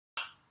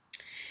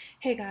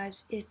Hey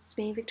guys, it's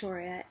me,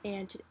 Victoria,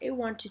 and today I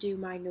want to do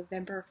my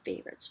November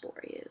favorite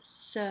stories.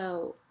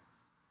 So,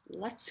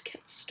 let's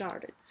get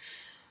started.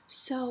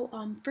 So,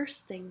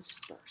 first things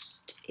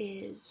first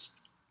is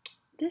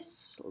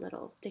this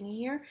little thingy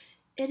here.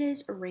 It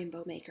is a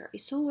rainbow maker, a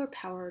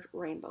solar-powered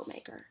rainbow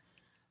maker.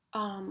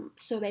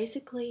 So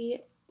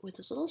basically, with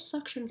this little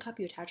suction cup,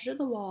 you attach it to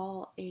the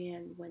wall,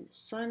 and when the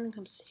sun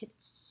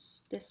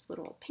hits this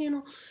little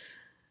panel,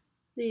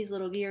 these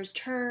little gears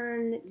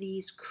turn,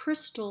 these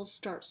crystals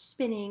start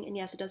spinning, and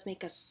yes, it does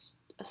make a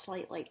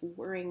slight like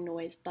whirring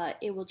noise, but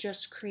it will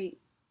just create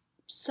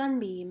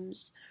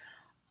sunbeams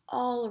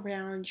all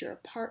around your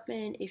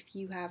apartment if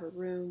you have a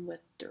room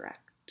with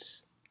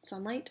direct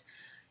sunlight.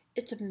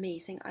 It's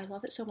amazing. I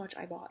love it so much.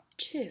 I bought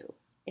two,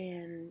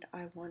 and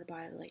I want to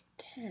buy like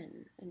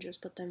 10 and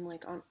just put them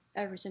like on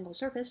every single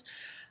surface,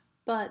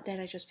 but then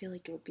I just feel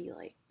like it would be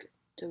like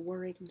the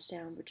whirring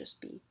sound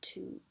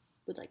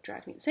would like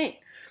drive me insane.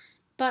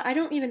 But I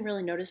don't even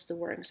really notice the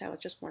whirring sound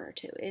with just one or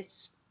two.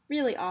 It's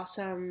really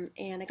awesome,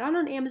 and I got it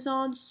on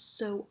Amazon,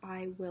 so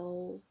I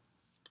will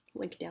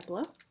link it down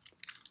below.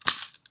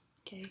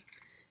 Okay.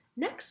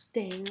 Next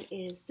thing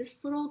is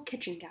this little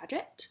kitchen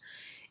gadget.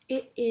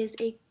 It is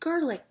a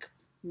garlic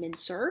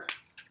mincer.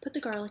 Put the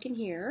garlic in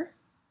here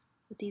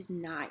with these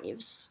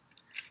knives.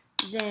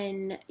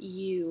 Then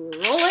you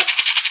roll it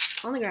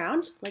on the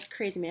ground like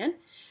crazy man,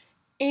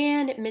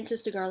 and it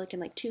minces the garlic in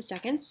like 2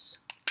 seconds.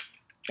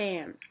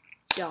 Bam.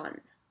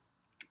 Done.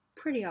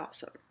 Pretty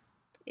awesome.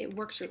 It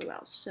works really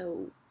well.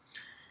 So,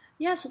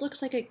 yes, it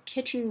looks like a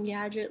kitchen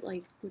gadget,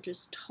 like, which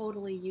is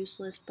totally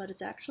useless, but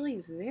it's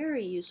actually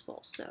very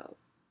useful. So,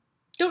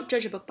 don't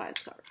judge a book by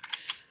its cover.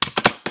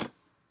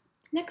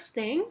 Next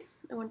thing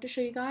I want to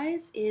show you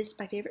guys is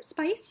my favorite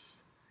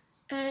spice.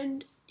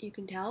 And you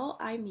can tell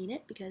I mean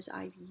it because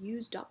I've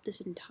used up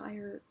this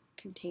entire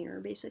container,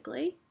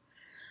 basically.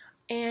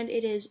 And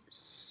it is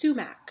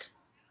sumac.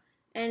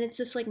 And it's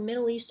this like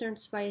Middle Eastern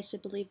spice I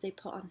believe they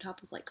put on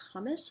top of like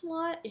hummus a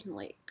lot in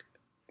like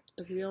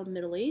the real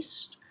Middle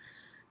East.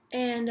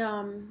 And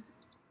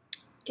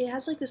it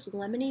has like this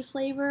lemony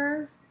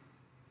flavor.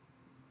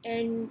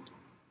 And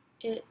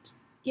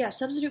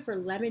substitute for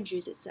lemon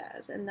juice it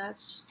says. And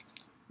that's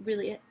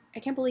really it.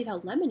 I can't believe how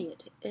lemony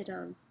it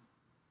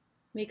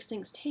makes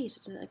things taste.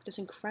 It's like this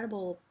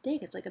incredible thing.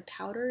 It's like a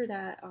powder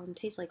that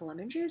tastes like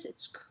lemon juice.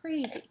 It's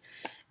crazy.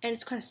 And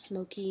it's kind of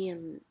smoky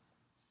and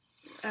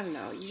I don't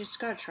know, you just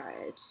gotta try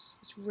it.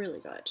 It's really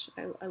good.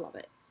 I love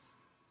it.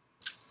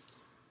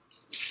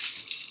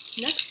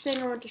 Next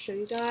thing I want to show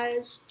you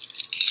guys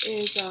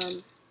is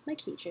my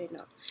keychain.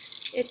 No,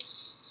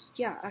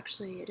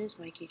 actually it is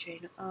my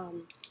keychain.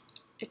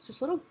 It's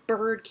this little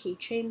bird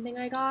keychain thing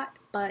I got,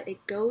 but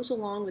it goes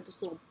along with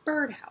this little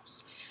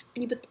birdhouse.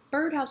 And you put the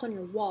birdhouse on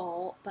your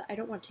wall, but I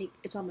don't want to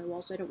it's on my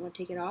wall, so I don't want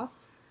to take it off.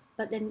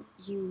 But then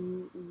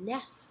you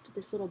nest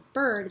this little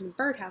bird in the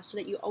birdhouse so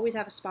that you always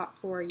have a spot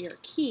for your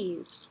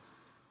keys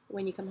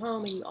when you come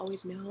home, and you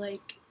always know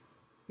like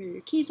where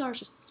your keys are. It's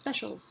just a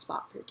special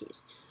spot for your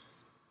keys.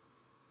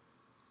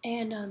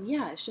 And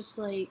it's just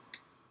like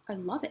I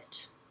love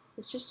it.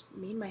 It's just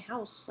made my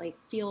house like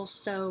feel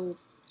so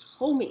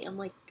homey. I'm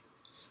like,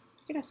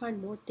 I gotta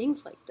find more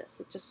things like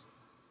this.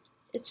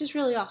 It's just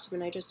really awesome,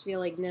 and I just feel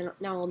like now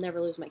I'll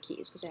never lose my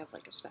keys because I have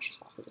like a special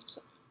spot for them.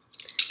 So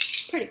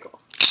pretty cool.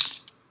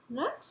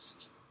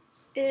 Next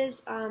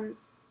is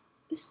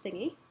this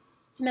thingy.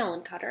 It's a melon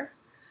cutter.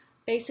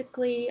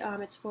 Basically,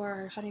 it's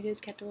for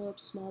honeydews,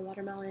 cantaloupes, small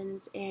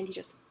watermelons, and you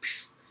just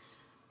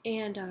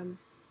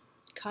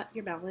cut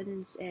your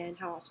melons. And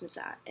how awesome is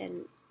that?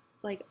 And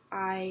like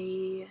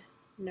I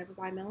never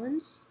buy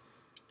melons,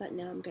 but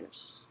now I'm gonna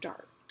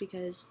start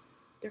because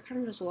they're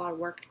kind of just a lot of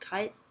work to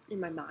cut in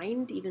my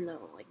mind, even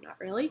though like not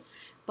really.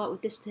 But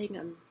with this thing,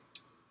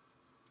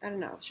 I don't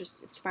know. It's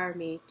just inspired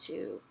me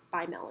to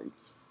buy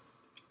melons.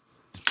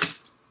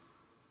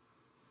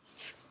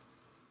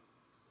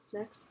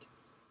 Next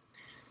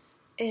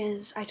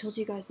is, I told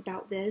you guys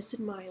about this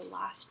in my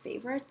last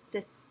favorites,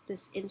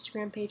 this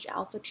Instagram page,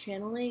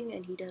 Alphachanneling,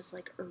 and he does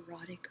like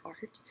erotic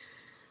art.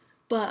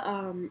 But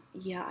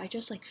I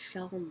just like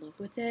fell in love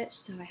with it,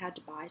 so I had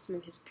to buy some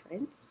of his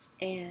prints,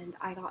 and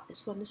I got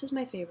this one. This is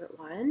my favorite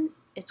one.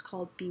 It's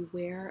called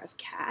Beware of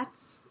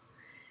Cats,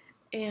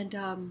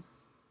 and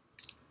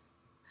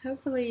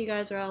hopefully you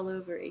guys are all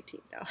over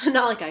 18 now.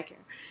 Not like I care.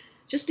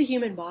 Just the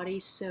human body,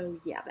 so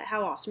yeah, but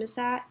how awesome is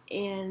that?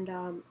 And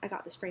I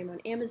got this frame on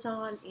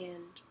Amazon,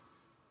 and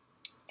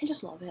I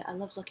just love it. I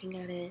love looking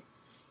at it.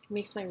 It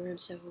makes my room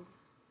so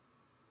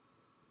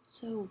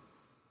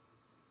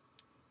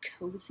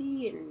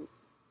cozy and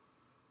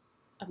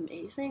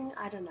amazing.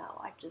 I don't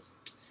know.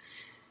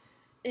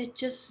 It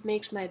just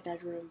makes my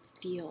bedroom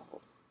feel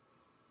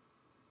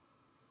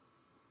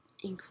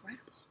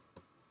incredible.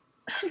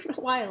 I don't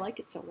know why I like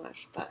it so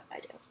much, but I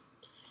do.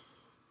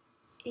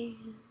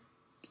 And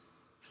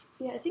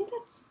yeah, I think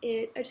that's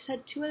it. I just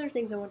had 2 other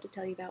things I want to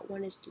tell you about.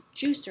 One is the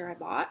juicer I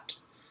bought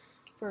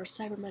for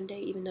Cyber Monday,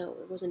 even though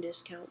it wasn't a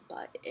discount,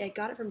 but I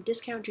got it from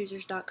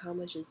discountjuicers.com,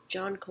 which is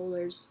John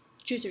Kohler's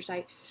juicer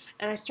site,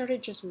 and I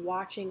started just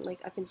watching, like,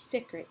 I've been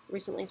sick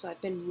recently, so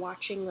I've been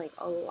watching, like,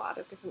 a lot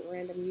of different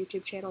random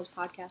YouTube channels,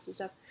 podcasts, and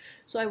stuff.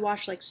 So I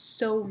watched, like,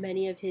 so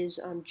many of his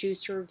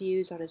juicer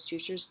reviews on his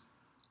juicers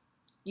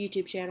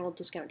YouTube channel,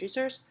 Discount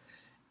Juicers,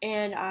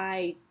 and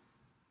I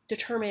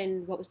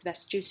determined what was the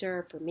best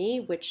juicer for me,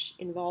 which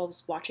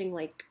involves watching,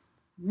 like,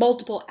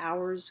 multiple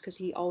hours, because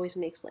he always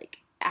makes, like,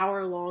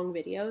 hour-long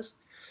videos.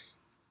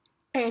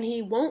 And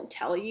he won't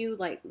tell you,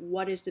 like,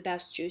 what is the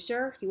best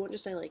juicer. He won't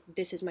just say, like,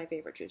 this is my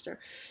favorite juicer.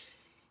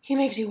 He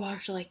makes you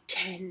watch, like,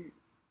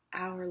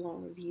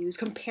 10-hour-long reviews,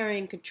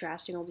 comparing,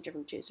 contrasting all the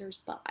different juicers.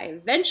 But I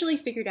eventually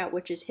figured out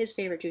which is his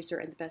favorite juicer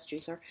and the best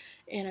juicer,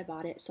 and I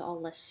bought it. So I'll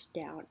list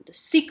down the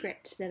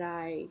secret that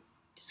I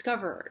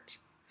discovered.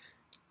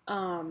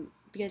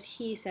 Because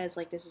he says,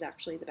 like, this is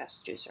actually the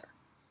best juicer.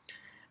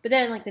 But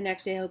then, like, the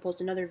next day, I'll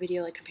post another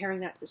video, like,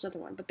 comparing that to this other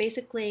one. But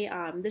basically,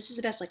 this is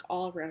the best, like,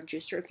 all-around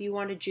juicer. If you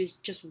want to juice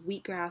just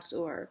wheatgrass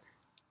or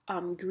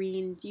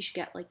greens, you should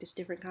get, like, this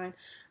different kind.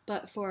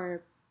 But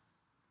for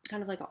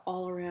kind of, like, an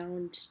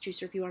all-around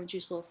juicer, if you want to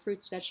juice little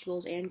fruits,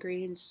 vegetables, and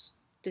greens,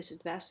 this is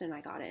the best, and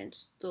I got it.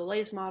 It's the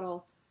latest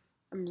model.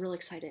 I'm really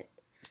excited.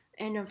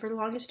 And for the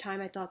longest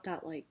time, I thought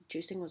that, like,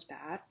 juicing was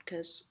bad,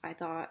 because I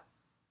thought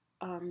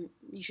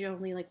you should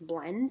only, like,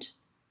 blend.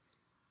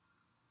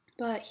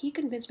 But he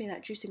convinced me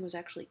that juicing was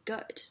actually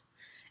good.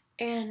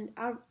 And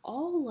out of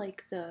all,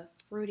 like, the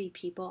fruity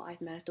people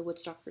I've met at the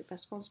Woodstock Fruit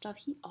Festival and stuff,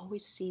 he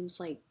always seems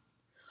like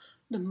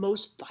the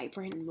most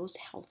vibrant and most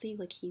healthy.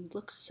 Like, he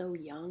looks so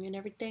young and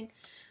everything.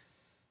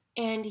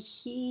 And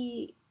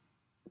he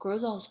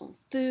grows all his own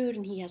food,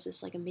 and he has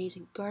this, like,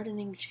 amazing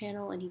gardening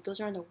channel, and he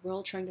goes around the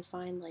world trying to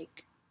find,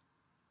 like,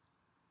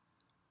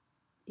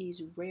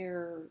 these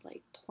rare,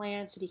 like,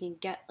 plants that he can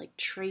get, like,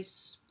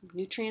 trace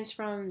nutrients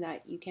from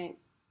that you can't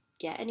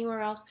get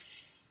anywhere else.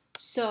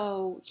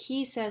 So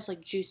he says,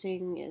 like,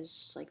 juicing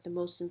is, like, the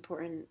most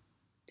important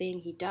thing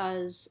he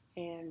does,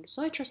 and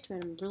so I trust him,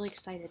 and I'm really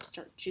excited to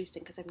start juicing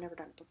because I've never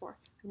done it before.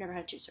 I've never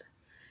had a juicer.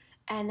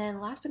 And then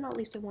last but not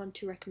least, I want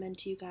to recommend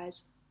to you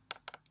guys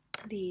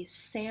the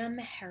Sam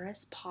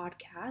Harris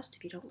podcast,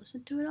 if you don't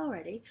listen to it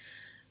already.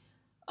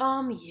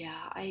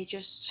 Yeah, I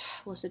just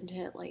listened to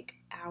it, like,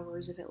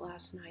 hours of it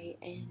last night,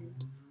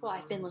 and, well,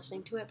 I've been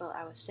listening to it, but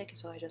I was sick,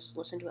 so I just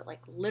listened to it, like,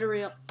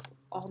 literally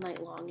all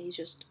night long. He's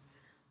just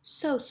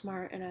so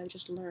smart, and I've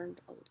just learned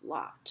a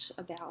lot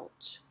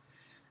about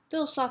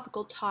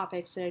philosophical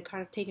topics that I'd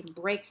kind of taken a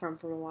break from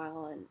for a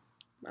while, and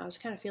I was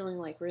kind of feeling,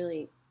 like,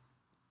 really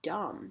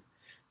dumb,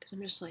 because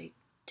I'm just like,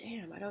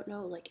 damn, I don't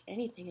know, like,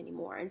 anything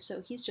anymore, and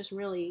so he's just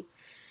really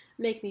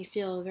make me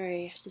feel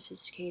very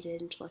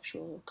sophisticated,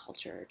 intellectual,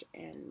 cultured,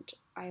 and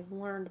I've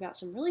learned about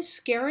some really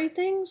scary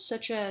things,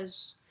 such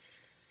as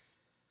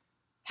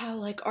how,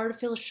 like,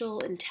 artificial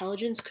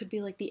intelligence could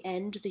be, like, the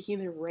end of the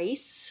human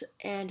race,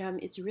 and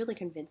it's really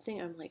convincing.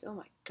 I'm like, oh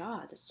my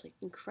god, that's, like,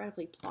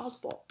 incredibly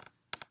plausible.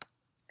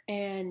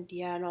 And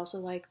yeah, and also,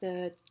 like,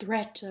 the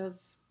threat of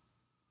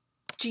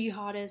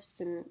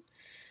jihadists, and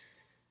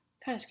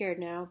kind of scared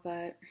now,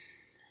 but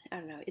I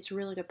don't know, it's a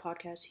really good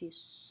podcast.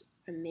 He's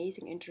an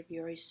amazing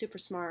interviewer, he's super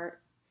smart.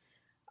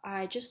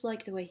 I just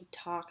like the way he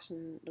talks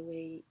and the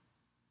way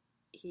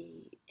he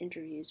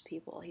interviews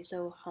people. He's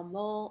so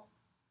humble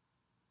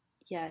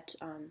yet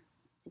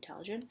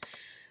intelligent.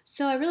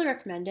 So I really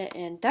recommend it,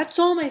 and that's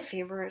all my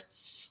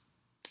favorites.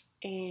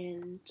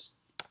 And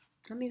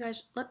let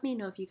me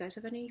know if you guys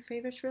have any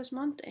favorites for this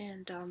month,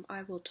 and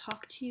I will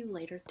talk to you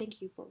later.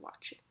 Thank you for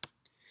watching.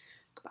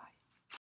 Goodbye.